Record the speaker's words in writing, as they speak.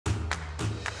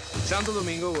Santo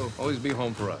Domingo will always be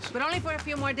home for us. But only for a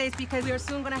few more days because we are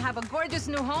soon gonna have a gorgeous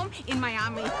new home in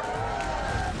Miami.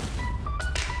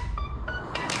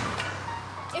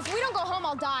 If we don't go home,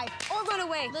 I'll die or run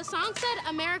away. The song said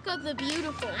America the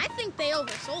Beautiful. I think they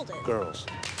oversold it. Girls,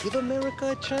 give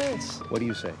America a chance. What do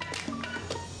you say?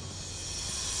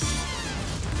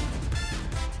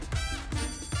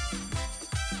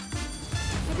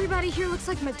 Everybody here looks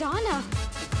like Madonna.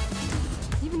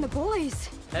 Even the boys.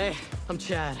 Hey, I'm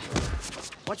Chad.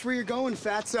 Watch where you're going,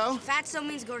 fatso. Fatso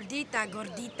means gordita,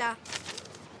 gordita.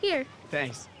 Here.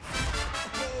 Thanks.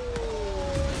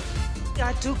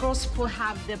 Our two girls will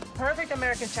have the perfect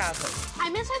American childhood. I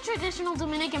miss a traditional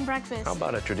Dominican breakfast. How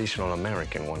about a traditional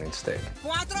American one instead?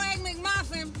 4 egg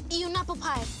McMuffin. Y un apple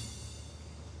pie.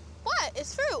 What?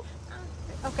 It's fruit.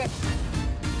 Okay.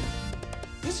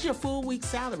 This is your full week's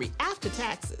salary after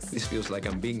taxes. This feels like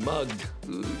I'm being mugged.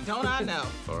 Don't I know?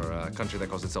 For a country that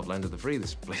calls itself land of the free,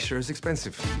 this place sure is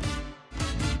expensive.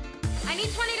 I need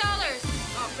 $20.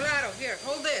 Oh, claro. Here,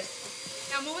 hold this.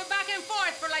 Now move it back and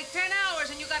forth for like 10 hours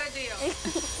and you got a deal.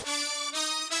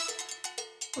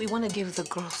 We want to give the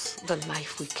girls the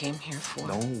life we came here for.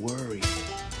 Don't worry.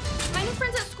 My new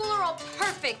friends at school are all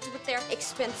perfect with their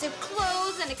expensive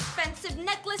clothes and expensive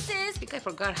necklaces. I think I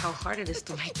forgot how hard it is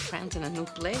to make friends in a new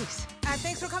place.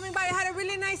 Thanks for coming by. I had a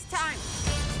really nice time.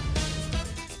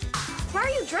 Why are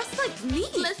you dressed like me?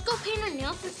 Let's go paint our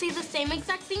nails and say the same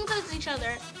exact things as each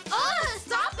other. Oh,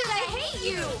 stop it! I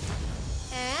hate you.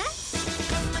 Eh?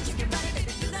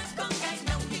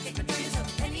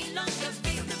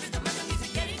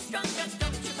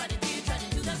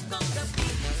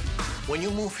 When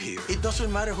you move here, it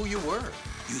doesn't matter who you were.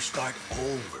 You start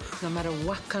over. No matter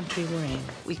what country we're in,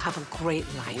 we have a great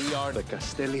life. We are the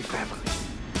Castelli family.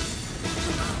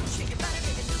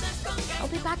 I'll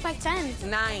be back by 10.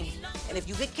 9. And if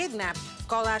you get kidnapped,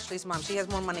 call Ashley's mom. She has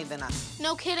more money than us.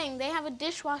 No kidding. They have a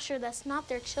dishwasher that's not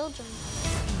their children.